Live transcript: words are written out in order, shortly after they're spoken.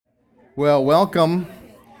Well, welcome.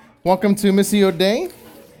 Welcome to Missio Day.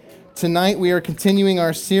 Tonight we are continuing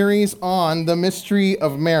our series on the mystery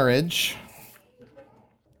of marriage.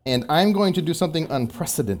 And I'm going to do something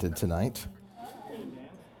unprecedented tonight.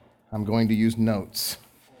 I'm going to use notes.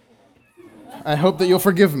 I hope that you'll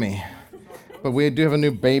forgive me. But we do have a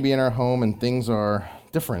new baby in our home and things are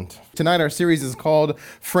different. Tonight our series is called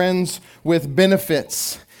Friends with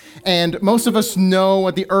Benefits. And most of us know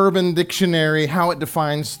what the Urban Dictionary, how it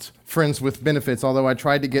defines friends with benefits, although I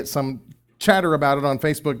tried to get some chatter about it on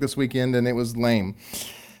Facebook this weekend and it was lame.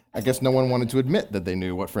 I guess no one wanted to admit that they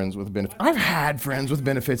knew what friends with benefits. I've had friends with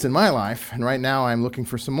benefits in my life, and right now I'm looking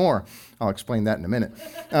for some more. I'll explain that in a minute.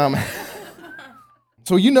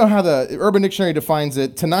 So you know how the Urban Dictionary defines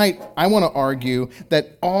it. Tonight, I want to argue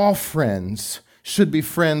that all friends should be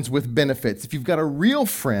friends with benefits. If you've got a real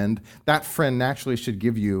friend, that friend naturally should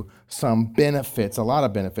give you some benefits, a lot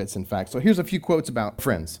of benefits, in fact. So here's a few quotes about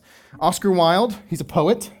friends. Oscar Wilde, he's a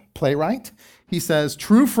poet, playwright. He says,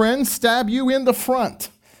 "True friends stab you in the front."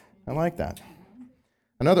 I like that.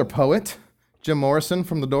 Another poet, Jim Morrison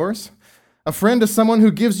from The Doors. "A friend is someone who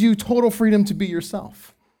gives you total freedom to be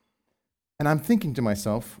yourself." And I'm thinking to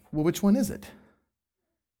myself, well, which one is it?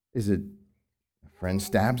 Is it a friend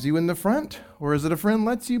stabs you in the front, or is it a friend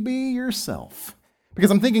lets you be yourself? Because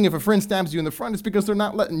I'm thinking if a friend stabs you in the front, it's because they're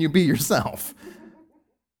not letting you be yourself.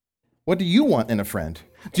 What do you want in a friend?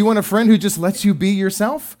 Do you want a friend who just lets you be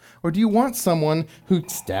yourself? Or do you want someone who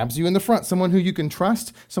stabs you in the front, someone who you can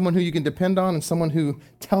trust, someone who you can depend on, and someone who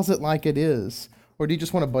tells it like it is? Or do you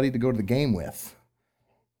just want a buddy to go to the game with?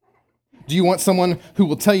 Do you want someone who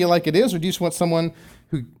will tell you like it is, or do you just want someone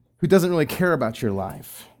who doesn't really care about your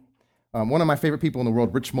life? One of my favorite people in the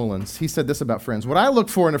world, Rich Mullins, he said this about friends. "What I look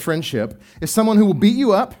for in a friendship is someone who will beat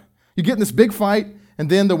you up, you get in this big fight, and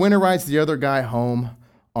then the winner rides the other guy home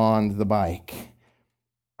on the bike."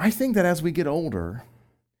 I think that as we get older,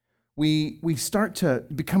 we start to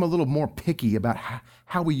become a little more picky about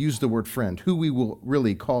how we use the word friend, who we will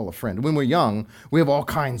really call a friend. When we're young, we have all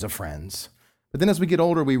kinds of friends. But then as we get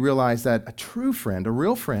older, we realize that a true friend, a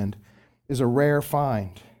real friend, is a rare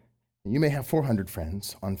find. You may have 400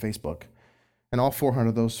 friends on Facebook, and all 400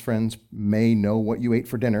 of those friends may know what you ate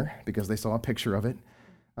for dinner because they saw a picture of it.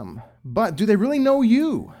 But do they really know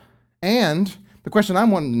you? And the question I'm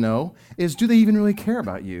wanting to know is, do they even really care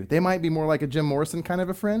about you? They might be more like a Jim Morrison kind of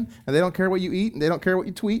a friend, and they don't care what you eat, and they don't care what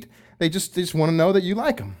you tweet. They just want to know that you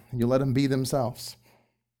like them, and you let them be themselves.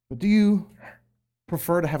 But do you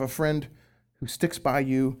prefer to have a friend who sticks by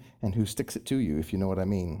you and who sticks it to you, if you know what I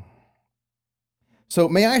mean? So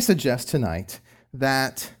may I suggest tonight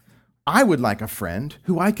that I would like a friend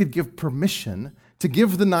who I could give permission to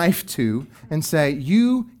give the knife to and say,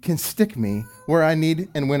 you can stick me where I need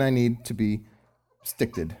and when I need to be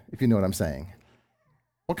sticked, if you know what I'm saying.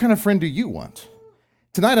 What kind of friend do you want?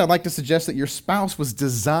 Tonight I'd like to suggest that your spouse was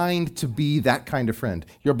designed to be that kind of friend,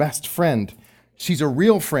 your best friend. She's a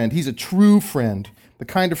real friend. He's a true friend, the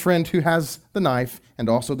kind of friend who has the knife and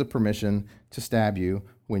also the permission to stab you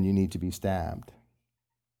when you need to be stabbed.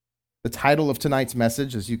 The title of tonight's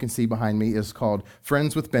message, as you can see behind me, is called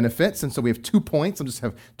Friends with Benefits. And so we have 2 points. I'll just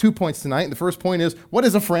have 2 points tonight. And the first point is, what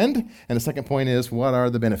is a friend? And the second point is, what are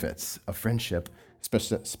the benefits of friendship,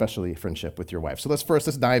 especially friendship with your wife? So let's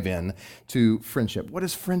dive in to friendship. What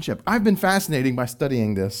is friendship? I've been fascinated by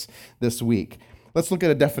studying this week. Let's look at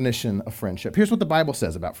a definition of friendship. Here's what the Bible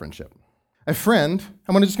says about friendship. A friend,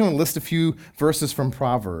 I'm just going to list a few verses from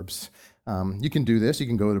Proverbs. You can do this. You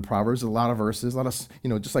can go to Proverbs, a lot of verses,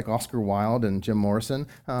 just like Oscar Wilde and Jim Morrison.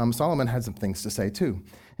 Solomon had some things to say too.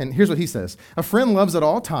 And here's what he says. A friend loves at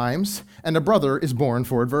all times, and a brother is born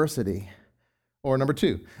for adversity. Or number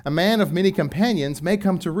 2, a man of many companions may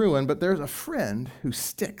come to ruin, but there's a friend who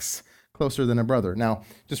sticks closer than a brother. Now,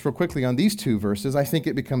 just real quickly on these 2 verses, I think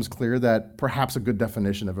it becomes clear that perhaps a good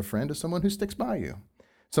definition of a friend is someone who sticks by you.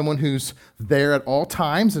 Someone who's there at all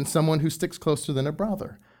times and someone who sticks closer than a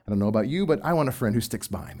brother. I don't know about you, but I want a friend who sticks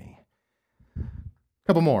by me. A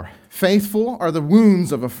couple more. Faithful are the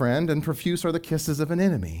wounds of a friend, and profuse are the kisses of an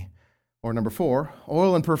enemy. Or number 4,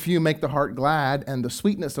 oil and perfume make the heart glad, and the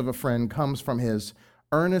sweetness of a friend comes from his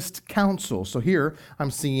earnest counsel. So here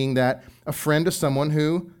I'm seeing that a friend is someone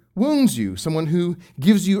who wounds you, someone who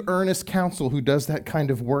gives you earnest counsel, who does that kind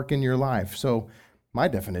of work in your life. So my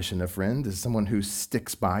definition of friend is someone who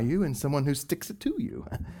sticks by you and someone who sticks it to you.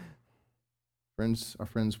 Friends are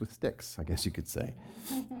friends with sticks, I guess you could say.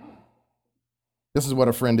 This is what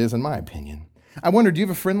a friend is, in my opinion. I wonder, do you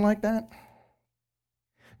have a friend like that?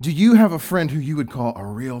 Do you have a friend who you would call a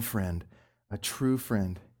real friend, a true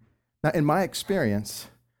friend? Now, in my experience,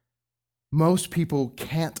 most people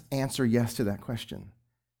can't answer yes to that question.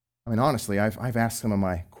 I mean, honestly, I've asked some of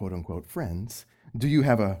my quote unquote friends, do you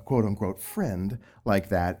have a quote unquote friend like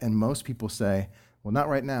that? And most people say, well, not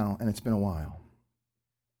right now, and it's been a while.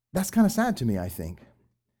 That's kind of sad to me, I think.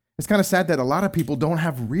 It's kind of sad that a lot of people don't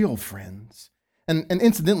have real friends. And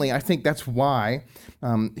incidentally, I think that's why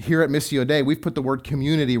here at Missio Dei, we've put the word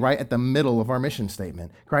community right at the middle of our mission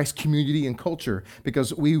statement, Christ, community, and culture,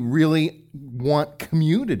 because we really want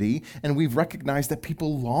community, and we've recognized that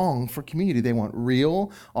people long for community. They want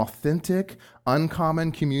real, authentic,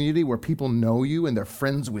 uncommon community where people know you and they're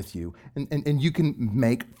friends with you, and you can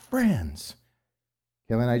make friends.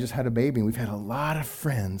 Kelly and I just had a baby, and we've had a lot of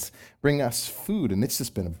friends bring us food, and it's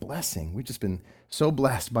just been a blessing. We've just been so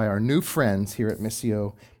blessed by our new friends here at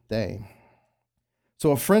Missio Dei.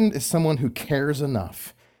 So a friend is someone who cares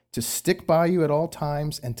enough to stick by you at all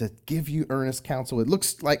times and to give you earnest counsel. It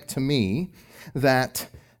looks like to me that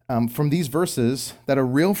from these verses that a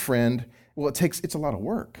real friend, well, it's a lot of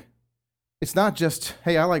work. It's not just,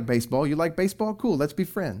 hey, I like baseball. You like baseball? Cool, let's be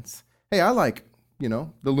friends. Hey, I like the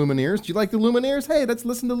Lumineers. Do you like the Lumineers? Hey, let's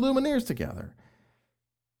listen to Lumineers together.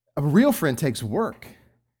 A real friend takes work.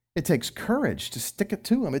 It takes courage to stick it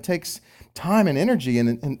to them. It takes time and energy.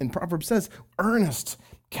 And Proverbs says, earnest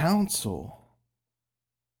counsel.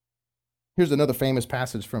 Here's another famous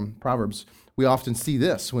passage from Proverbs. We often see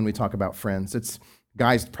this when we talk about friends.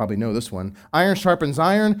 Guys probably know this one. Iron sharpens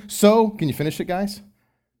iron. So, can you finish it, guys?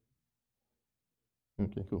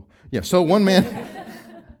 Okay, cool. Yeah, so one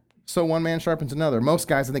man sharpens another. Most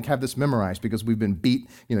guys, I think, have this memorized because we've been beat.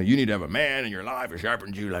 You need to have a man in your life who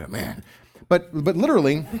sharpens you like a man. But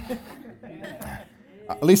literally,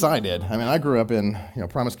 at least I did. I mean, I grew up in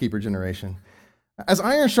Promise Keeper generation. As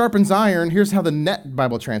iron sharpens iron, here's how the Net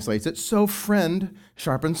Bible translates it. So friend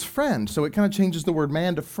sharpens friend. So it kind of changes the word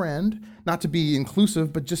man to friend, not to be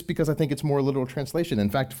inclusive, but just because I think it's more literal translation. In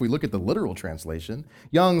fact, if we look at the literal translation,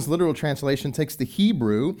 Young's literal translation takes the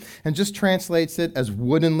Hebrew and just translates it as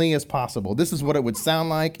woodenly as possible. This is what it would sound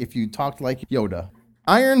like if you talked like Yoda.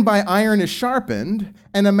 Iron by iron is sharpened,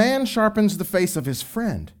 and a man sharpens the face of his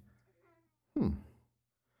friend.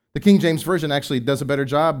 The King James Version actually does a better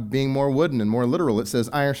job being more wooden and more literal. It says,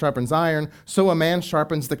 iron sharpens iron, so a man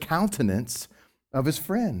sharpens the countenance of his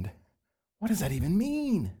friend. What does that even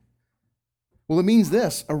mean? Well, it means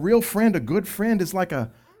this. A real friend, a good friend, is like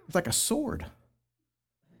a sword.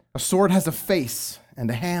 A sword has a face and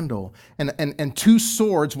a handle, and two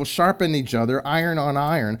swords will sharpen each other, iron on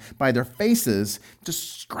iron, by their faces,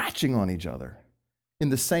 just scratching on each other. In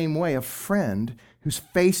the same way, a friend who's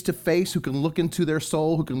face to face, who can look into their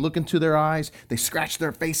soul, who can look into their eyes, they scratch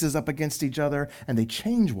their faces up against each other, and they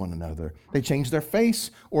change one another. They change their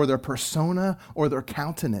face or their persona or their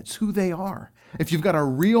countenance, who they are. If you've got a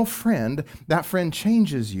real friend, that friend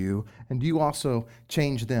changes you, and you also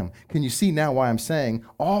change them. Can you see now why I'm saying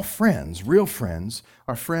all friends, real friends,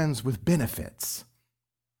 are friends with benefits?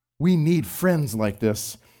 We need friends like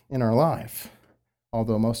this in our life,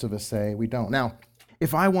 although most of us say we don't. Now,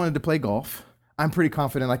 if I wanted to play golf, I'm pretty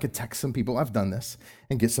confident I could text some people, I've done this,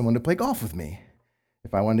 and get someone to play golf with me.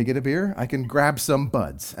 If I wanted to get a beer, I can grab some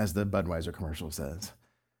buds, as the Budweiser commercial says.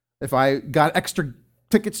 If I got extra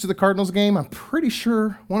tickets to the Cardinals game, I'm pretty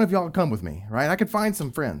sure one of y'all would come with me, right? I could find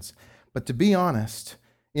some friends. But to be honest,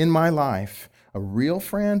 in my life, a real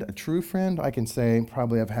friend, a true friend, I can say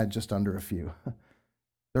probably I've had just under a few.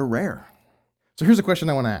 They're rare. So here's a question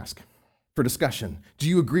I want to ask for discussion. Do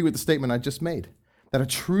you agree with the statement I just made? That a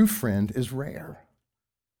true friend is rare.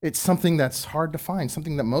 It's something that's hard to find,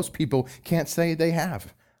 something that most people can't say they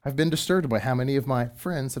have. I've been disturbed by how many of my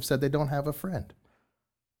friends have said they don't have a friend.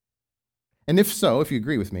 And if so, if you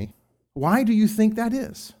agree with me, why do you think that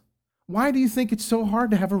is? Why do you think it's so hard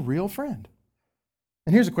to have a real friend?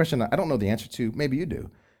 And here's a question I don't know the answer to, maybe you do.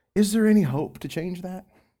 Is there any hope to change that?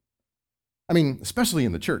 I mean, especially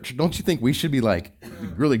in the church, don't you think we should be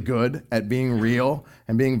really good at being real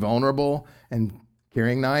and being vulnerable and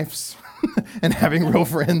carrying knives and having real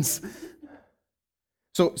friends?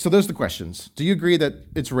 So those are the questions. Do you agree that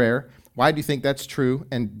it's rare? Why do you think that's true?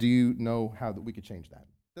 And do you know how that we could change that?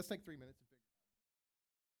 Let's take 3 minutes.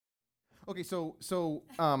 Okay, so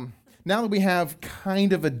now that we have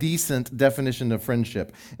kind of a decent definition of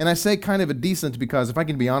friendship, and I say kind of a decent because if I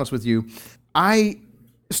can be honest with you, I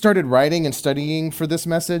started writing and studying for this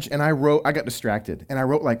message, and I got distracted, and I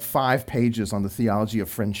wrote like 5 pages on the theology of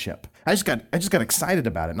friendship. I just got excited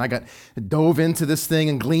about it, and I dove into this thing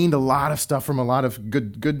and gleaned a lot of stuff from a lot of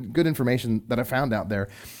good information that I found out there.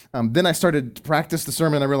 Then I started to practice the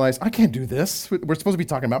sermon, and I realized I can't do this. We're supposed to be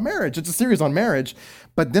talking about marriage. It's a series on marriage.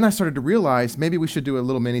 But then I started to realize maybe we should do a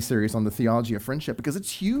little mini series on the theology of friendship because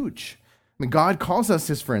it's huge. mean, God calls us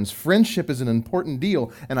his friends. Friendship is an important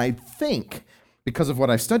deal. And I think, because of what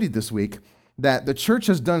I studied this week, that the church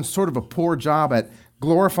has done sort of a poor job at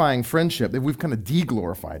glorifying friendship. We've kind of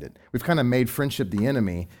de-glorified it. We've kind of made friendship the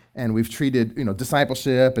enemy, and we've treated,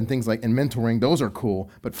 discipleship and things like, and mentoring, those are cool,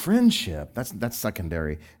 but friendship, that's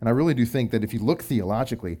secondary. And I really do think that if you look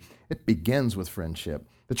theologically, it begins with friendship.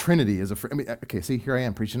 The Trinity is okay, see, here I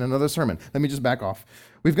am preaching another sermon. Let me just back off.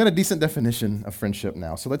 We've got a decent definition of friendship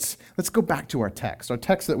now. So let's go back to our text. Our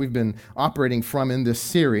text that we've been operating from in this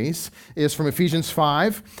series is from Ephesians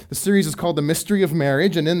 5. The series is called The Mystery of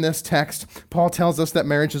Marriage, and in this text, Paul tells us that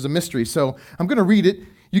marriage is a mystery. So I'm going to read it.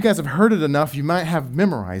 You guys have heard it enough. You might have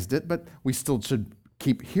memorized it, but we still should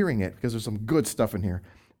keep hearing it because there's some good stuff in here.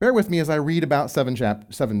 Bear with me as I read about 7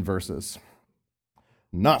 verses.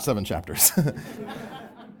 Not 7 chapters.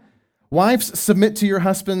 Wives, submit to your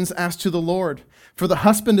husbands as to the Lord. For the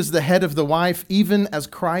husband is the head of the wife, even as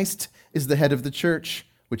Christ is the head of the church,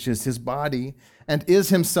 which is his body, and is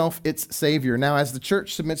himself its Savior. Now, as the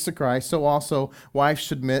church submits to Christ, so also wives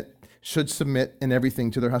should submit in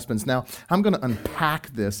everything to their husbands. Now, I'm going to unpack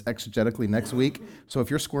this exegetically next week. So if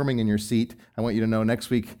you're squirming in your seat, I want you to know next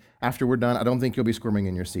week, after we're done, I don't think you'll be squirming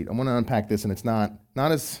in your seat. I want to unpack this, and it's not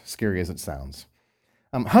as scary as it sounds.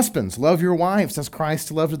 Husbands, love your wives as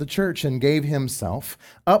Christ loved the church and gave himself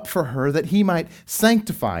up for her that he might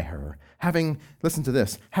sanctify her, listen to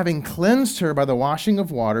this, having cleansed her by the washing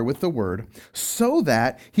of water with the word, so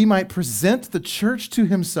that he might present the church to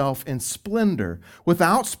himself in splendor,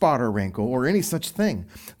 without spot or wrinkle or any such thing,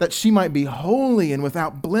 that she might be holy and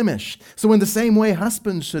without blemish. So in the same way,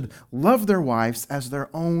 husbands should love their wives as their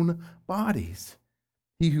own bodies.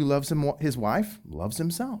 He who loves his wife loves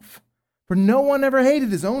himself. For no one ever hated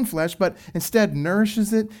his own flesh, but instead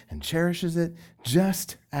nourishes it and cherishes it,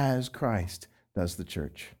 just as Christ does the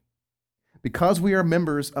church. Because we are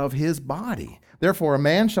members of his body. Therefore, a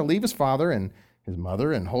man shall leave his father and his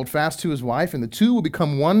mother and hold fast to his wife, and the two will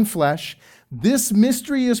become one flesh. This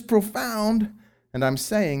mystery is profound, and I'm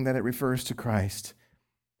saying that it refers to Christ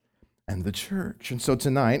and the church. And so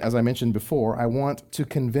tonight, as I mentioned before, I want to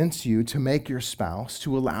convince you to make your spouse,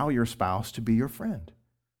 to allow your spouse to be your friend.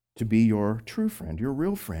 To be your true friend, your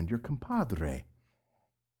real friend, your compadre.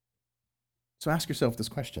 So ask yourself this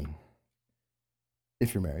question.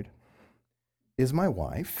 If you're married, is my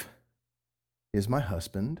wife, is my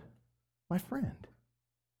husband, my friend?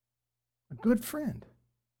 A good friend?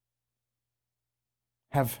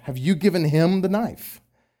 Have you given him the knife?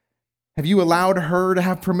 Have you allowed her to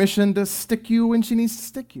have permission to stick you when she needs to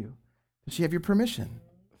stick you? Does she have your permission?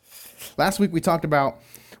 Last week we talked about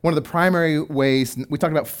one of the primary ways, we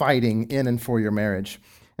talked about fighting in and for your marriage.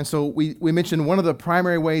 And so we mentioned one of the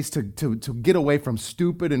primary ways to get away from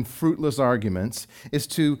stupid and fruitless arguments is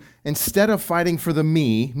to, instead of fighting for the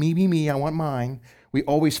me, I want mine, we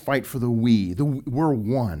always fight for the we. We're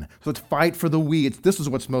one. So let's fight for the we. This is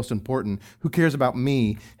what's most important. Who cares about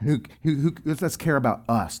me? Let's care about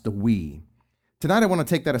us, the we. Tonight I want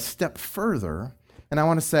to take that a step further, and I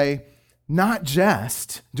want to say, not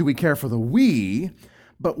just do we care for the we,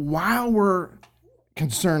 but while we're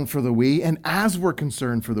concerned for the we, and as we're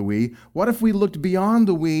concerned for the we, what if we looked beyond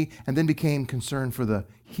the we and then became concerned for the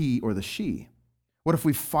he or the she? What if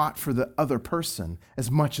we fought for the other person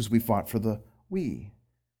as much as we fought for the we?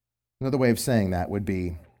 Another way of saying that would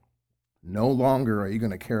be, no longer are you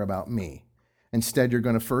going to care about me. Instead, you're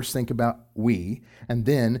going to first think about we, and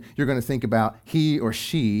then you're going to think about he or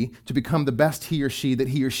she to become the best he or she that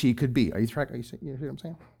he or she could be. You hear what I'm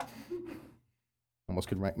saying? Almost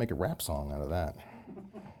could make a rap song out of that.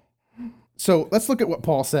 So let's look at what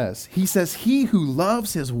Paul says. He says, he who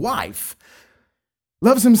loves his wife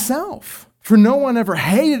loves himself. For no one ever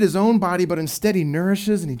hated his own body, but instead he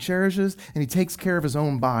nourishes and he cherishes and he takes care of his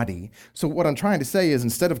own body. So what I'm trying to say is,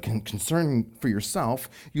 instead of concerning for yourself,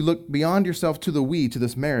 you look beyond yourself to the we, to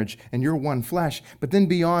this marriage, and you're one flesh. But then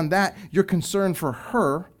beyond that, you're concerned for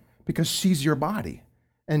her because she's your body.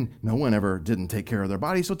 And no one ever didn't take care of their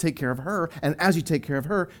body, so take care of her. And as you take care of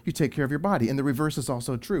her, you take care of your body. And the reverse is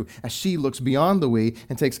also true. As she looks beyond the we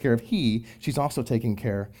and takes care of he, she's also taking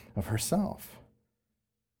care of herself.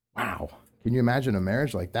 Wow. Can you imagine a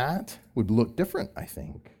marriage like that? Would look different, I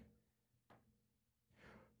think.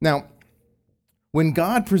 Now, when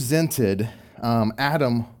God presented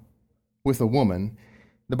Adam with a woman,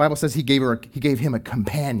 the Bible says he gave him a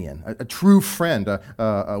companion, a true friend.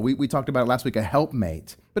 We talked about it last week, a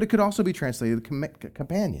helpmate, but it could also be translated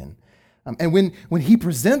companion. And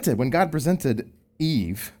when God presented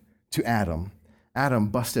Eve to Adam, Adam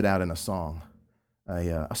busted out in a song,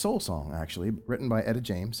 a soul song actually, written by Etta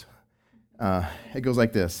James. It goes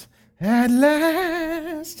like this: At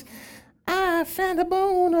last, I found a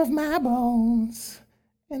bone of my bones.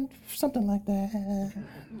 And something like that.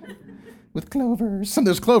 With clovers.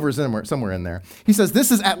 There's clovers somewhere in there. He says,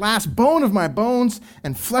 this is at last bone of my bones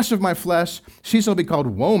and flesh of my flesh. She shall be called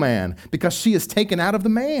woman, because she is taken out of the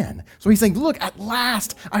man. So he's saying, look, at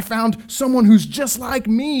last I found someone who's just like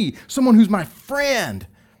me, someone who's my friend,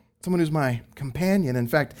 someone who's my companion. In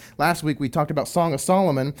fact, last week we talked about Song of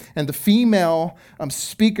Solomon, and the female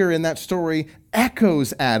speaker in that story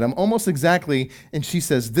echoes Adam almost exactly, and she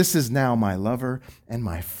says, this is now my lover and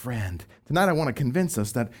my friend. Tonight I want to convince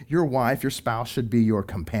us that your wife, your spouse, should be your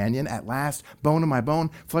companion, at last, bone of my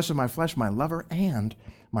bone, flesh of my flesh, my lover and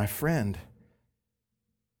my friend.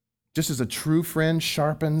 Just as a true friend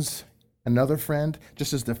sharpens another friend,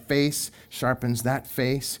 just as the face sharpens that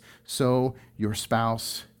face, so your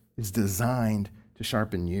spouse is designed to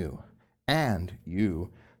sharpen you, and you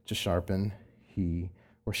to sharpen he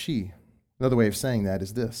or she. Another way of saying that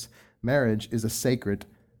is this: marriage is a sacred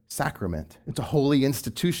sacrament. It's a holy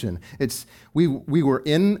institution. We were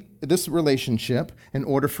in this relationship in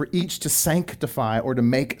order for each to sanctify or to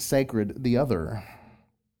make sacred the other.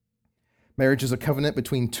 Marriage is a covenant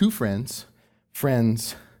between two friends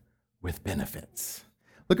with benefits.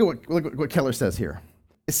 Look at what Keller says here.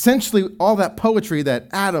 Essentially, all that poetry that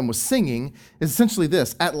Adam was singing is essentially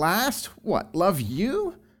this: at last, what? Love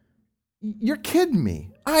you? You're kidding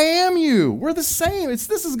me. I am you. We're the same.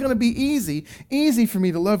 This is going to be easy for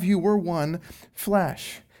me to love you. We're one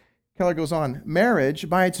flesh. Keller goes on, marriage,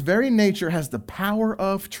 by its very nature, has the power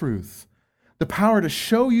of truth, the power to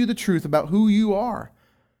show you the truth about who you are.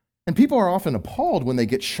 And people are often appalled when they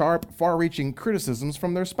get sharp, far-reaching criticisms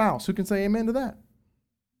from their spouse. Who can say amen to that?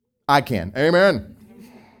 I can. Amen.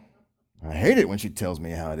 I hate it when she tells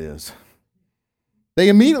me how it is. They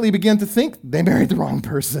immediately begin to think they married the wrong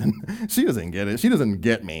person. She doesn't get it. She doesn't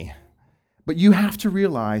get me. But you have to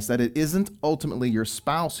realize that it isn't ultimately your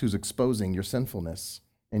spouse who's exposing your sinfulness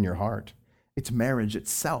in your heart. It's marriage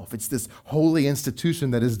itself. It's this holy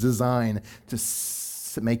institution that is designed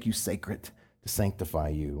to make you sacred, to sanctify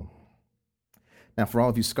you. Now, for all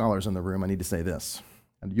of you scholars in the room, I need to say this.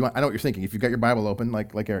 I know what you're thinking. If you've got your Bible open,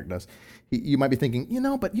 like Eric does, you might be thinking,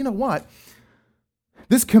 but you know what?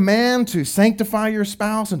 This command to sanctify your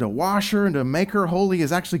spouse and to wash her and to make her holy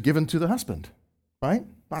is actually given to the husband, right?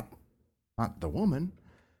 Not the woman.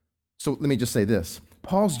 So let me just say this.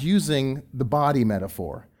 Paul's using the body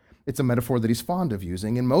metaphor. It's a metaphor that he's fond of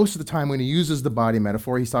using, and most of the time when he uses the body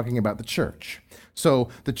metaphor, he's talking about the church. So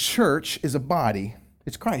the church is a body.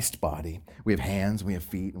 It's Christ's body. We have hands, and we have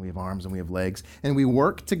feet, and we have arms, and we have legs, and we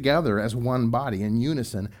work together as one body in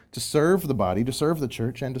unison to serve the body, to serve the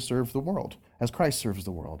church, and to serve the world, as Christ serves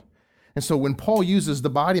the world. And so when Paul uses the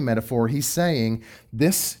body metaphor, he's saying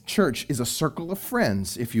this church is a circle of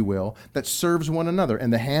friends, if you will, that serves one another.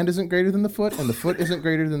 And the hand isn't greater than the foot, and the foot isn't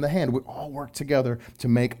greater than the hand. We all work together to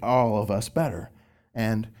make all of us better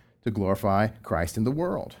and to glorify Christ in the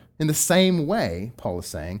world. In the same way, Paul is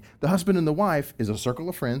saying, the husband and the wife is a circle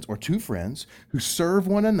of friends, or two friends, who serve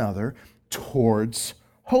one another towards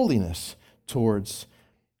holiness, towards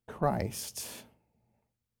Christ.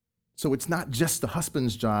 So it's not just the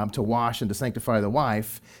husband's job to wash and to sanctify the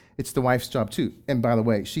wife, it's the wife's job too. And by the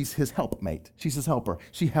way, she's his helpmate. She's his helper.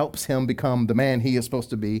 She helps him become the man he is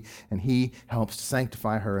supposed to be, and he helps to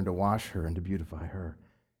sanctify her and to wash her and to beautify her.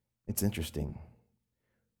 It's interesting.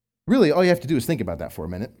 Really, all you have to do is think about that for a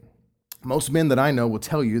minute. Most men that I know will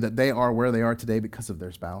tell you that they are where they are today because of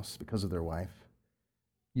their spouse, because of their wife.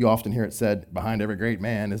 You often hear it said, behind every great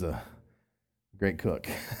man is a great cook.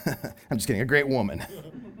 I'm just kidding, a great woman.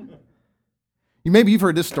 Maybe you've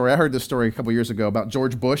heard this story. I heard this story a couple years ago about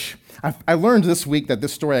George Bush. I learned this week that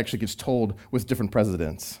this story actually gets told with different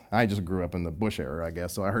presidents. I just grew up in the Bush era, I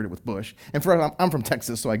guess, so I heard it with Bush. And I'm from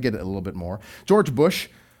Texas, so I get it a little bit more. George Bush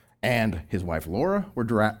and his wife Laura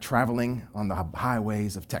were traveling on the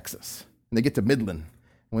highways of Texas. And they get to Midland.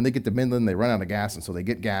 And when they get to Midland, they run out of gas, and so they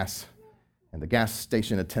get gas. And the gas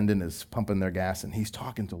station attendant is pumping their gas, and he's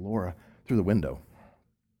talking to Laura through the window.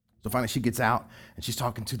 So finally she gets out, and she's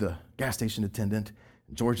talking to the gas station attendant.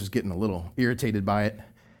 And George is getting a little irritated by it.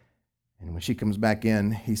 And when she comes back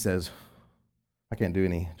in, he says, I can't do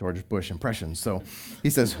any George Bush impressions. So he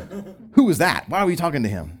says, who was that? Why were you talking to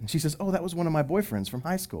him? And she says, oh, that was one of my boyfriends from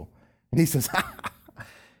high school. And he says,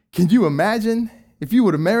 can you imagine if you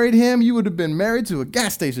would have married him, you would have been married to a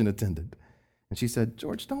gas station attendant? And she said,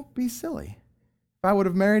 George, don't be silly. If I would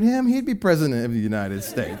have married him, he'd be president of the United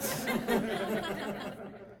States.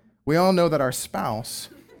 We all know that our spouse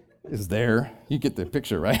is there, you get the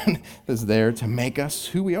picture, right? Is there to make us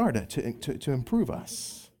who we are, to improve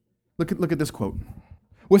us. Look at this quote.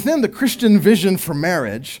 within the Christian vision for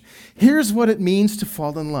marriage, here's what it means to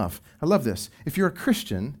fall in love. I love this. If you're a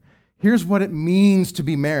Christian, here's what it means to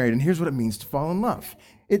be married, and here's what it means to fall in love.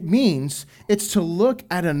 It means it's to look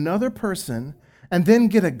at another person and then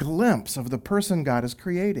get a glimpse of the person God is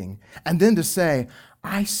creating, and then to say,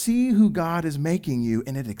 I see who God is making you,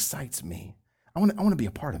 and it excites me. I want to be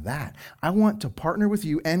a part of that. I want to partner with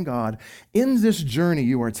you and God in this journey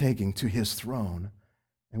you are taking to his throne.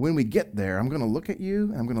 And when we get there, I'm going to look at you,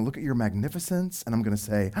 and I'm going to look at your magnificence, and I'm going to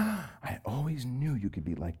say, I always knew you could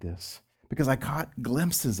be like this because I caught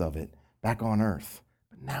glimpses of it back on earth.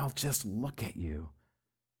 But now just look at you.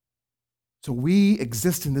 So we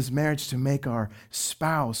exist in this marriage to make our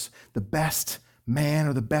spouse the best man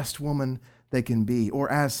or the best woman they can be. Or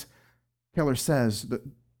as Keller says,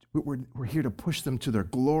 we're here to push them to their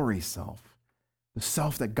glory self, the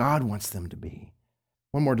self that God wants them to be.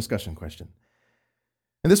 One more discussion question.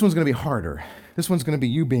 And this one's going to be harder. This one's going to be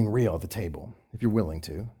you being real at the table, if you're willing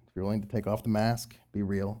to. If you're willing to take off the mask, be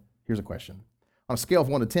real. Here's a question. On a scale of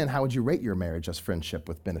 1 to 10, how would you rate your marriage as friendship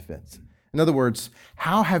with benefits? In other words,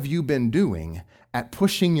 how have you been doing at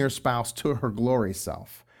pushing your spouse to her glory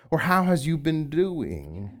self? Or how has you been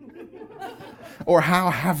doing? Or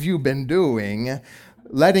how have you been doing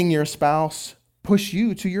letting your spouse push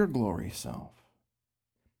you to your glory self?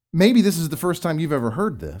 Maybe this is the first time you've ever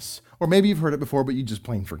heard this, or maybe you've heard it before, but you just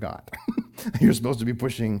plain forgot. You're supposed to be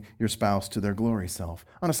pushing your spouse to their glory self.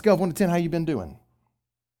 On a scale of 1 to 10, how you been doing?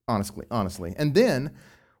 Honestly. And then,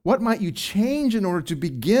 what might you change in order to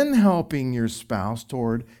begin helping your spouse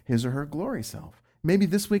toward his or her glory self? Maybe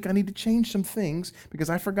this week I need to change some things because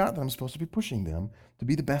I forgot that I'm supposed to be pushing them to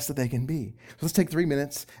be the best that they can be. So let's take 3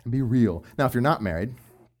 minutes and be real. Now, if you're not married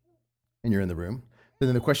and you're in the room,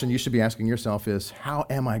 then the question you should be asking yourself is, how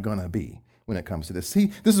am I going to be when it comes to this? See,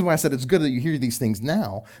 this is why I said it's good that you hear these things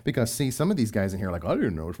now, because see, some of these guys in here are like, I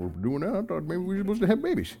didn't know if we were doing that. I thought maybe we were supposed to have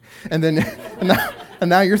babies. And then and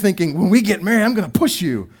now you're thinking, when we get married, I'm going to push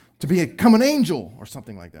you to become an angel or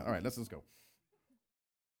something like that. All right, let's go.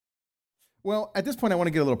 Well, at this point, I want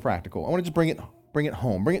to get a little practical. I want to just bring it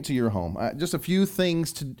home, bring it to your home. Just a few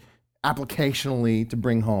things to applicationally to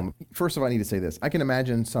bring home. First of all, I need to say this. I can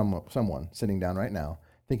imagine someone sitting down right now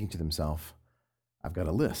thinking to themselves, I've got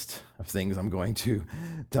a list of things I'm going to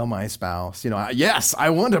tell my spouse. Yes, I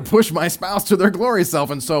want to push my spouse to their glory self.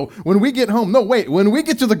 And so when we get home, when we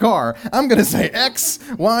get to the car, I'm going to say X,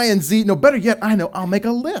 Y, and Z. No, better yet, I know I'll make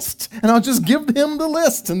a list and I'll just give him the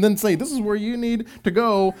list and then say, this is where you need to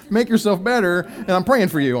go, make yourself better. And I'm praying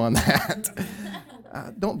for you on that.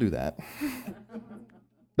 Don't do that.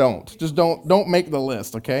 Don't make the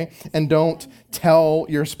list, okay? And don't tell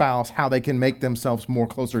your spouse how they can make themselves more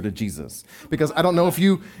closer to Jesus. Because I don't know if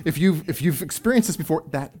you've experienced this before,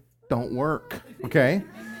 that don't work, okay?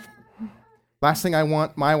 Last thing I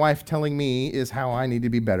want my wife telling me is how I need to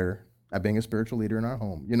be better at being a spiritual leader in our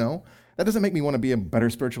home, That doesn't make me want to be a better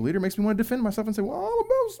spiritual leader. It makes me want to defend myself and say, well,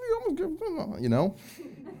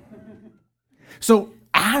 So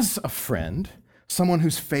as a friend, someone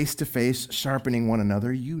who's face-to-face sharpening one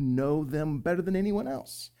another, you know them better than anyone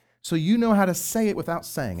else. So you know how to say it without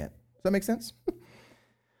saying it. Does that make sense? The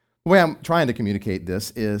way I'm trying to communicate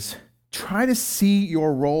this is try to see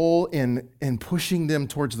your role in pushing them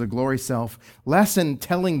towards the glory self, less in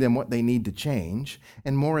telling them what they need to change,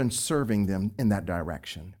 and more in serving them in that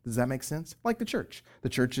direction. Does that make sense? Like the church. The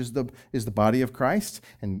church is the body of Christ,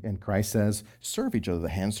 and Christ says, serve each other. The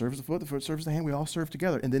hand serves the foot serves the hand. We all serve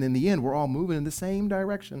together. And then in the end, we're all moving in the same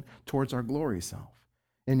direction towards our glory self.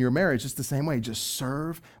 In your marriage, it's the same way. Just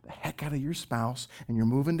serve the heck out of your spouse, and you're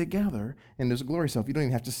moving together, and there's a glory self. You don't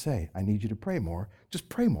even have to say, I need you to pray more. Just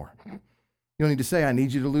pray more. You don't need to say, I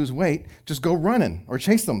need you to lose weight. Just go running or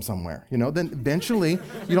chase them somewhere. Then eventually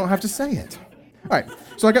you don't have to say it. All right,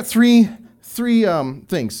 so I got three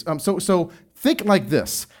things. So think like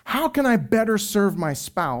this. How can I better serve my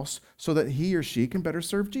spouse so that he or she can better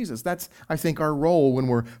serve Jesus? That's, I think, our role when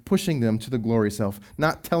we're pushing them to the glory self,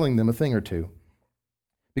 not telling them a thing or two.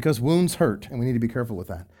 Because wounds hurt, and we need to be careful with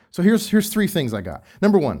that. So here's 3 things I got.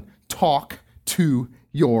 Number 1, talk to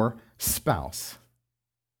your spouse.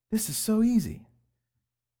 This is so easy.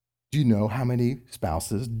 Do you know how many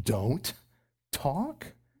spouses don't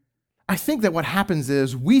talk? I think that what happens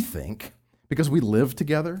is we think, because we live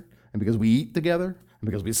together, and because we eat together, and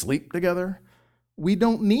because we sleep together, we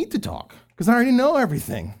don't need to talk, because I already know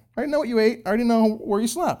everything. I already know what you ate. I already know where you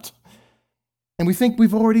slept. And we think we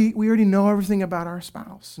already know everything about our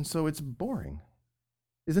spouse, and so it's boring.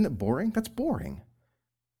 Isn't it boring? That's boring.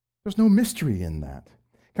 There's no mystery in that.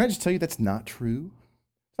 Can I just tell you that's not true?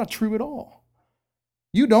 It's not true at all.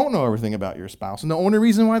 You don't know everything about your spouse. And the only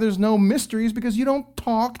reason why there's no mystery is because you don't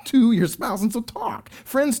talk to your spouse. And so talk.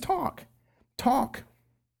 Friends, talk. Talk.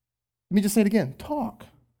 Let me just say it again. Talk.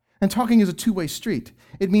 And talking is a two-way street.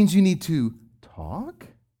 It means you need to talk.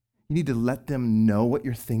 You need to let them know what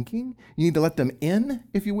you're thinking. You need to let them in,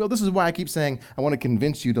 if you will. This is why I keep saying I want to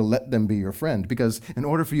convince you to let them be your friend, because in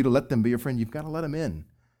order for you to let them be your friend, you've got to let them in.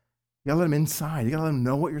 You got to let them inside. You got to let them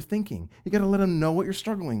know what you're thinking. You got to let them know what you're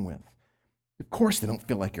struggling with. Of course, they don't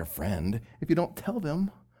feel like your friend if you don't tell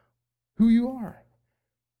them who you are.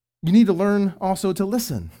 You need to learn also to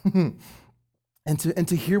listen and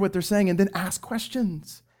to hear what they're saying and then ask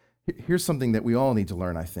questions. Here's something that we all need to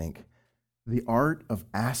learn, I think. The art of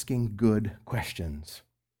asking good questions.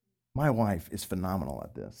 My wife is phenomenal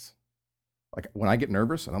at this. Like when I get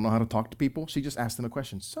nervous and I don't know how to talk to people, she just asks them a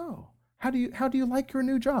question. So, how do you like your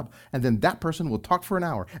new job? And then that person will talk for an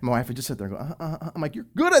hour. And my wife would just sit there and go, I'm like, you're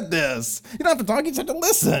good at this. You don't have to talk, you just have to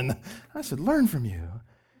listen. I said, learn from you.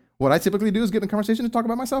 What I typically do is get in a conversation and talk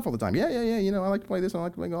about myself all the time. Yeah. You know, I like to play this, I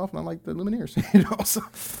like to play golf, and I like the Lumineers. You know, so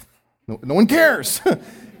no one cares.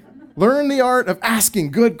 Learn the art of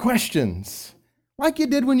asking good questions. Like you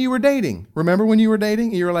did when you were dating. Remember when you were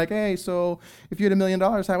dating? You were like, hey, so if you had $1 million,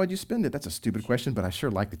 how would you spend it? That's a stupid question, but I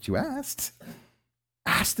sure like that you asked.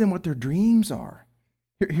 Ask them what their dreams are.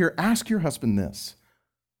 Here, ask your husband this.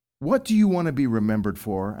 What do you want to be remembered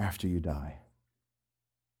for after you die?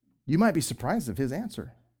 You might be surprised of his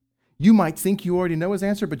answer. You might think you already know his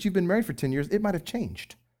answer, but you've been married for 10 years. It might have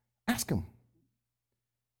changed. Ask him.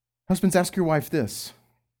 Husbands, ask your wife this.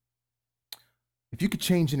 If you could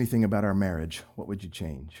change anything about our marriage, what would you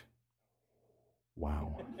change?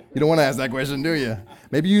 Wow. You don't want to ask that question, do you?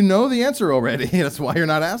 Maybe you know the answer already. That's why you're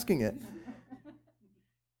not asking it.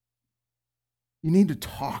 You need to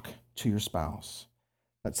talk to your spouse.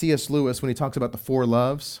 C.S. Lewis, when he talks about the four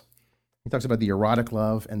loves, he talks about the erotic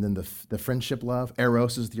love and then the friendship love.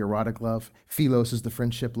 Eros is the erotic love. Philos is the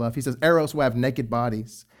friendship love. He says Eros will have naked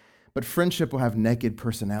bodies, but friendship will have naked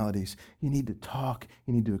personalities. You need to talk.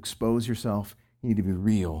 You need to expose yourself. You need to be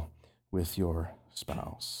real with your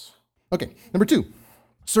spouse. Okay, number 2,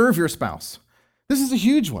 serve your spouse. This is a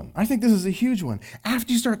huge one. I think this is a huge one.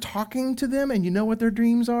 After you start talking to them and you know what their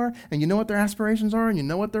dreams are and you know what their aspirations are and you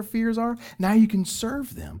know what their fears are, now you can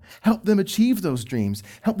serve them. Help them achieve those dreams.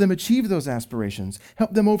 Help them achieve those aspirations.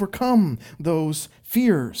 Help them overcome those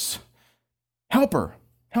fears. Help her.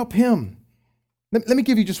 Help him. Let me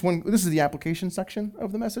give you just one. This is the application section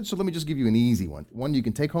of the message, so let me just give you an easy one you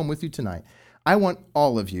can take home with you tonight. I want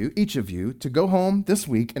all of you, each of you, to go home this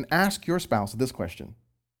week and ask your spouse this question.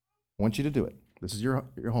 I want you to do it. This is your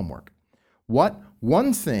homework. What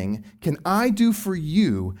one thing can I do for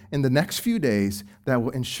you in the next few days that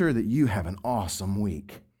will ensure that you have an awesome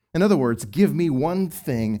week? In other words, give me one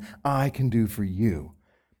thing I can do for you.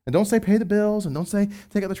 And don't say pay the bills, and don't say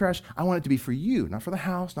take out the trash. I want it to be for you, not for the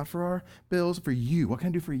house, not for our bills, for you. What can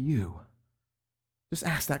I do for you? Just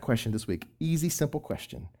ask that question this week. Easy, simple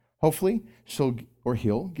question. Hopefully, she'll or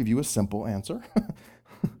he'll give you a simple answer.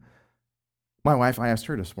 My wife, I asked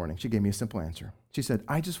her this morning. She gave me a simple answer. She said,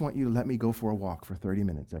 I just want you to let me go for a walk for 30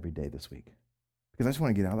 minutes every day this week, because I just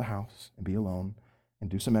want to get out of the house and be alone and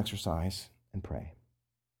do some exercise and pray.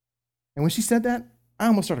 And when she said that, I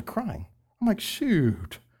almost started crying. I'm like,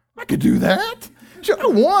 shoot, I could do that. Shoot, I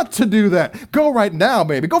want to do that. Go right now,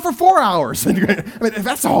 baby. Go for 4 hours. I mean, if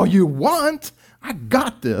that's all you want, I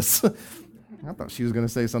got this. I thought she was going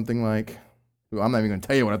to say something like, well, I'm not even going to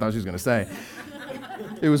tell you what I thought she was going to say.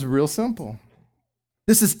 It was real simple.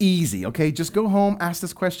 This is easy, okay? Just go home, ask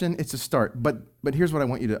this question. It's a start. But here's what I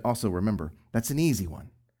want you to also remember. That's an easy one.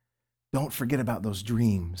 Don't forget about those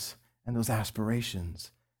dreams and those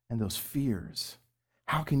aspirations and those fears.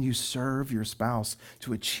 How can you serve your spouse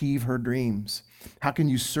to achieve her dreams? How can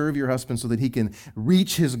you serve your husband so that he can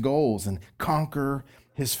reach his goals and conquer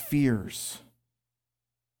his fears?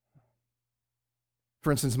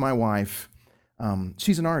 For instance, my wife,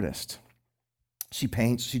 she's an artist. She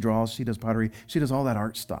paints, she draws, she does pottery, she does all that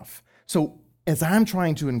art stuff. So as I'm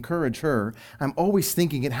trying to encourage her, I'm always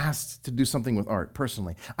thinking it has to do something with art,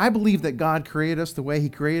 personally. I believe that God created us the way he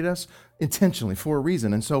created us intentionally for a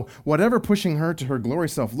reason. And so whatever pushing her to her glory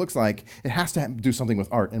self looks like, it has to do something with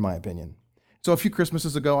art, in my opinion. So a few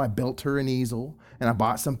Christmases ago, I built her an easel, and I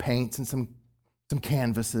bought some paints and some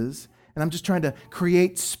canvases. And I'm just trying to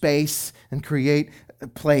create space and create a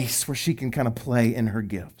place where she can kind of play in her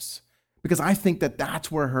gifts. Because I think that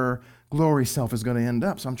that's where her glory self is going to end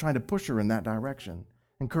up. So I'm trying to push her in that direction,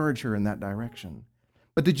 encourage her in that direction.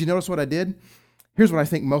 But did you notice what I did? Here's what I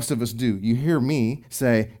think most of us do. You hear me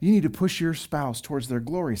say, you need to push your spouse towards their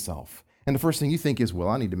glory self. And the first thing you think is, well,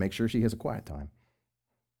 I need to make sure she has a quiet time.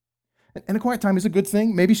 And a quiet time is a good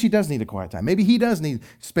thing. Maybe she does need a quiet time. Maybe he does need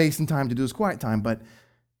space and time to do his quiet time, but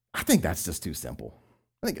I think that's just too simple.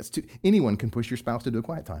 I think anyone can push your spouse to do a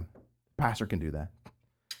quiet time. Pastor can do that.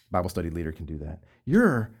 Bible study leader can do that.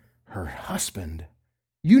 You're her husband.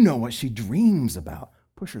 You know what she dreams about.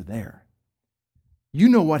 Push her there. You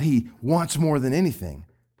know what he wants more than anything.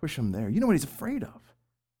 Push him there. You know what he's afraid of.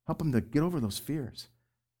 Help him to get over those fears.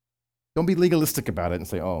 Don't be legalistic about it and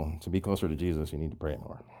say, oh, to be closer to Jesus, you need to pray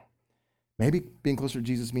more. Maybe being closer to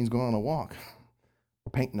Jesus means going on a walk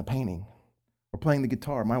or painting a painting or playing the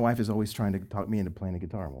guitar. My wife is always trying to talk me into playing the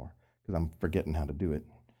guitar more because I'm forgetting how to do it.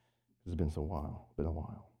 It's been a while.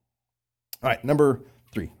 All right, number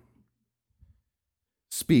 3.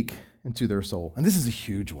 Speak into their soul. And this is a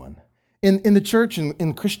huge one. In the church and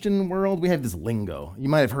in Christian world, we have this lingo. You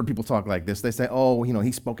might have heard people talk like this. They say, oh,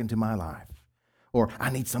 he spoke into my life. Or I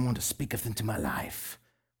need someone to speaketh into my life.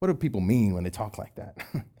 What do people mean when they talk like that?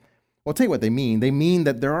 Well, I'll tell you what they mean. They mean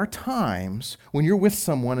that there are times when you're with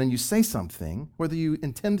someone and you say something, whether you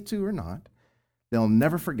intend to or not, they'll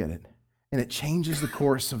never forget it. And it changes the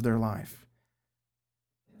course of their life.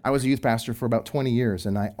 I was a youth pastor for about 20 years,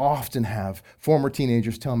 and I often have former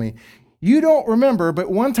teenagers tell me, you don't remember,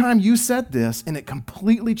 but one time you said this, and it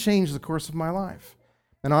completely changed the course of my life.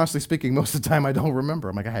 And honestly speaking, most of the time I don't remember.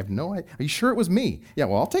 I'm like, I have no idea. Are you sure it was me? Yeah,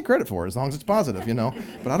 well, I'll take credit for it as long as it's positive,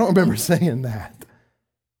 But I don't remember saying that.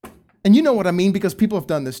 And you know what I mean, because people have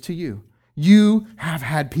done this to you. You have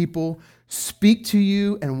had people speak to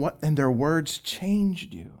you, and their words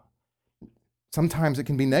changed you. Sometimes it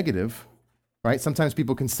can be negative, right? Sometimes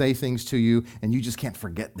people can say things to you, and you just can't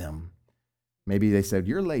forget them. Maybe they said,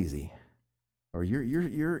 you're lazy, or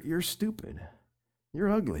you're stupid, you're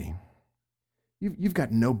ugly. You've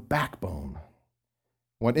got no backbone.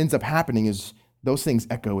 What ends up happening is those things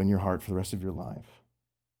echo in your heart for the rest of your life.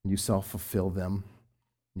 You self-fulfill them.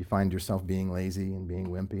 You find yourself being lazy and being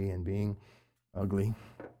wimpy and being ugly.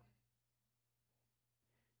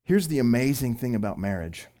 Here's the amazing thing about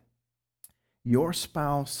marriage. Your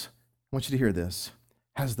spouse, I want you to hear this,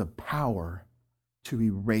 has the power to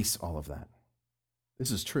erase all of that. This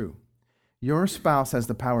is true. Your spouse has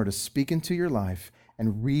the power to speak into your life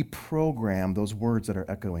and reprogram those words that are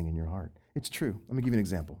echoing in your heart. It's true. Let me give you an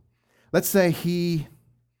example. Let's say he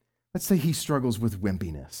struggles with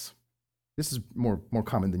wimpiness. This is more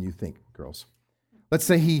common than you think, girls. Let's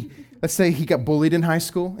say he got bullied in high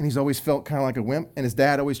school and he's always felt kind of like a wimp, and his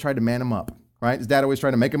dad always tried to man him up, right? His dad always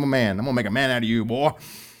tried to make him a man. I'm gonna make a man out of you, boy.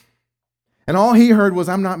 And all he heard was,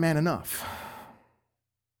 I'm not man enough.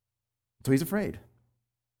 So he's afraid.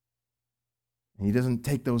 And he doesn't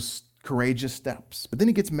take those courageous steps. But then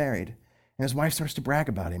he gets married, and his wife starts to brag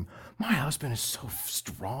about him. My husband is so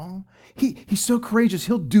strong. He's so courageous.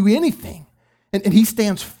 He'll do anything. And he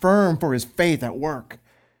stands firm for his faith at work.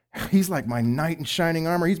 He's like my knight in shining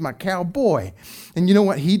armor. He's my cowboy. And you know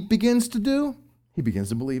what he begins to do? He begins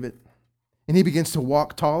to believe it. And he begins to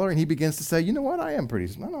walk taller, and he begins to say, you know what? I'm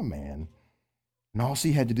a man. And all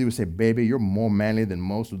she had to do was say, baby, you're more manly than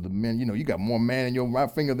most of the men. You got more man in your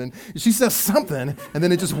right finger than... She says something, and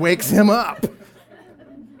then it just wakes him up.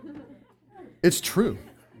 It's true.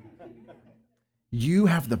 You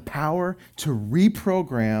have the power to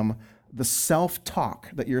reprogram the self-talk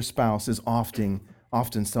that your spouse is often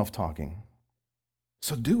self-talking.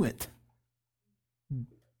 So do it.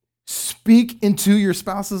 Speak into your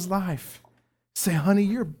spouse's life. Say, honey,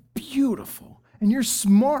 you're beautiful, and you're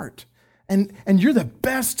smart. And you're the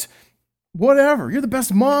best, whatever. You're the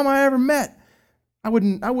best mom I ever met. I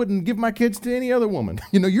wouldn't give my kids to any other woman.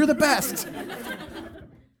 You're the best.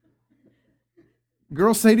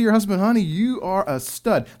 Girls, say to your husband, honey, you are a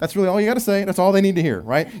stud. That's really all you got to say. That's all they need to hear,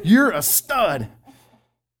 right? You're a stud.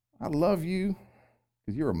 I love you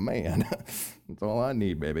because you're a man. That's all I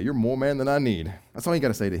need, baby. You're more man than I need. That's all you got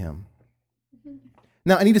to say to him.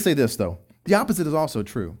 Now, I need to say this, though. The opposite is also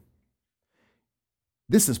true.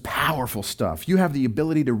 This is powerful stuff. You have the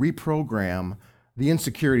ability to reprogram the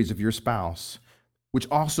insecurities of your spouse, which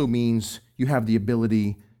also means you have the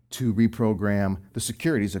ability to reprogram the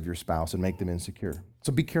securities of your spouse and make them insecure.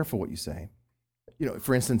 So be careful what you say.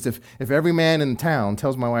 For instance, if every man in town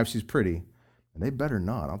tells my wife she's pretty, and they better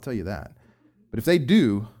not, I'll tell you that. But if they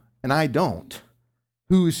do, and I don't,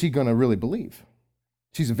 who is she going to really believe?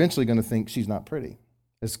 She's eventually going to think she's not pretty.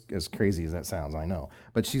 As crazy as that sounds, I know.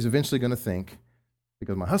 But she's eventually going to think,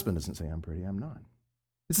 because my husband doesn't say I'm pretty, I'm not.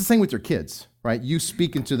 It's the same with your kids, right? You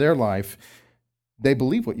speak into their life, they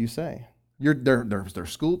believe what you say. Their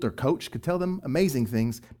school, their coach could tell them amazing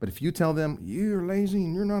things, but if you tell them, you're lazy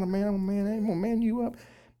and you're not a man, I ain't gonna man you up,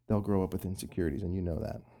 they'll grow up with insecurities, and you know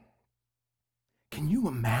that. Can you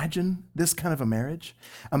imagine this kind of a marriage?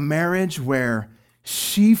 A marriage where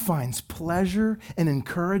she finds pleasure in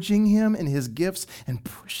encouraging him in his gifts and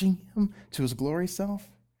pushing him to his glory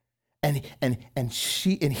self. And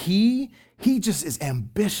he just is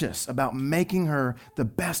ambitious about making her the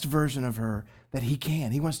best version of her that he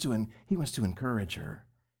can. He wants to encourage her.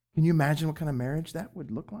 Can you imagine what kind of marriage that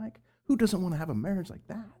would look like? Who doesn't want to have a marriage like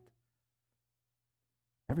that?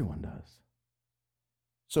 Everyone does.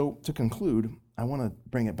 So to conclude, I want to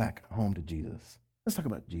bring it back home to Jesus. Let's talk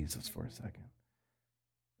about Jesus for a second.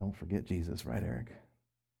 Don't forget Jesus, right, Eric?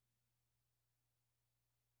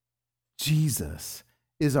 Jesus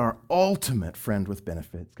is our ultimate friend with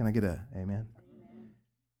benefits. Can I get a amen?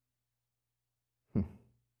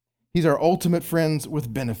 He's our ultimate friends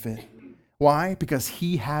with benefit. Why? Because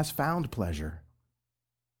he has found pleasure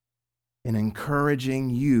in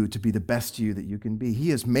encouraging you to be the best you that you can be.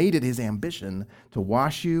 He has made it his ambition to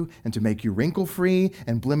wash you and to make you wrinkle-free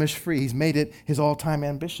and blemish-free. He's made it his all-time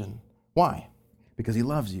ambition. Why? Because he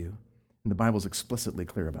loves you. And the Bible's explicitly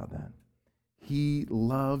clear about that. He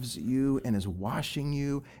loves you and is washing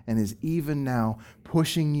you and is even now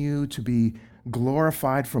pushing you to be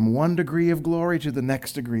glorified from one degree of glory to the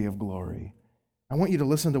next degree of glory. I want you to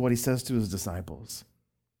listen to what he says to his disciples.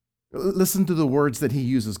 Listen to the words that he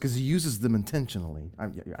uses, because he uses them intentionally.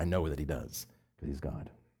 I know that he does, because he's God.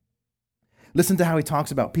 Listen to how he talks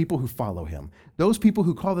about people who follow him. Those people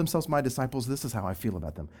who call themselves my disciples, this is how I feel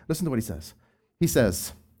about them. Listen to what he says. He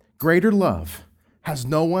says, greater love has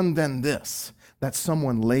no one than this, that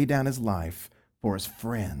someone lay down his life for his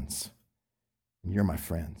friends. And you're my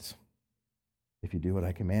friends, if you do what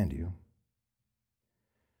I command you.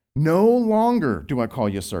 No longer do I call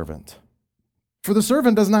you servant, for the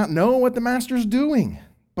servant does not know what the master is doing,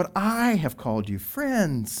 but I have called you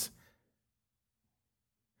friends.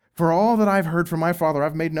 For all that I've heard from my Father,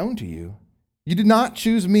 I've made known to you. You did not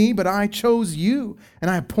choose me, but I chose you, and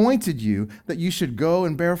I appointed you that you should go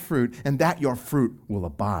and bear fruit, and that your fruit will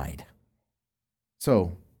abide.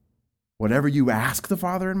 So, whatever you ask the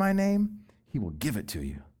Father in my name, he will give it to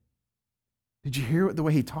you. Did you hear the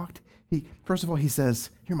way he talked? First of all, he says,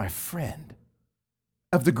 you're my friend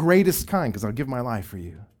of the greatest kind, because I'll give my life for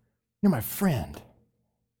you. You're my friend.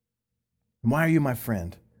 And why are you my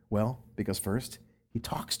friend? Well, because first, he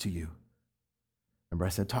talks to you. Remember I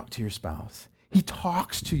said, talk to your spouse. He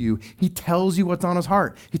talks to you. He tells you what's on his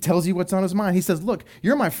heart. He tells you what's on his mind. He says, look,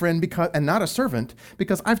 you're my friend and not a servant,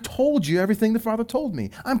 because I've told you everything the Father told me.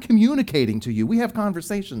 I'm communicating to you. We have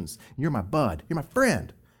conversations. You're my bud. You're my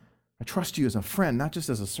friend. I trust you as a friend, not just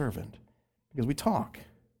as a servant, because we talk.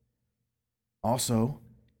 Also,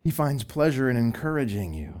 he finds pleasure in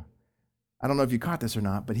encouraging you. I don't know if you caught this or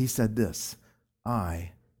not, but he said this,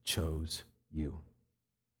 I chose you.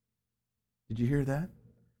 Did you hear that?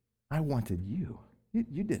 I wanted you.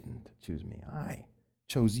 You didn't choose me. I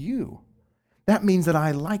chose you. That means that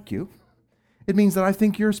I like you. It means that I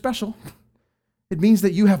think you're special. It means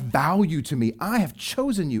that you have value to me. I have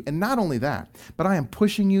chosen you. And not only that, but I am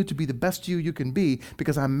pushing you to be the best you can be,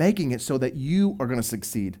 because I'm making it so that you are going to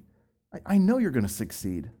succeed. I know you're going to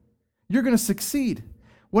succeed. You're going to succeed.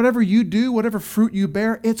 Whatever you do, whatever fruit you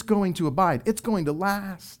bear, it's going to abide. It's going to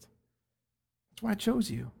last. That's why I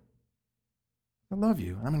chose you. I love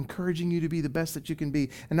you. I'm encouraging you to be the best that you can be.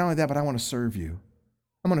 And not only that, but I want to serve you.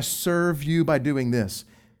 I'm going to serve you by doing this.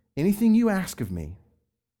 Anything you ask of me,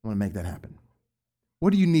 I want to make that happen.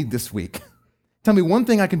 What do you need this week? Tell me one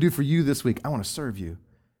thing I can do for you this week. I want to serve you.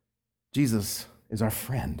 Jesus is our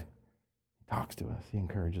friend. He talks to us. He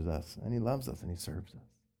encourages us. And he loves us and he serves us.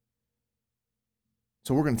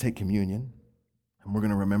 So we're going to take communion. And we're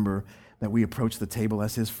going to remember that we approach the table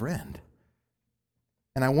as his friend.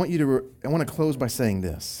 And I want to close by saying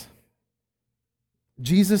this.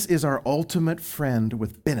 Jesus is our ultimate friend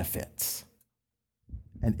with benefits.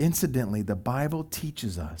 And incidentally, the Bible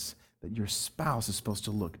teaches us that your spouse is supposed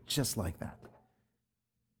to look just like that.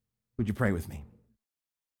 Would you pray with me?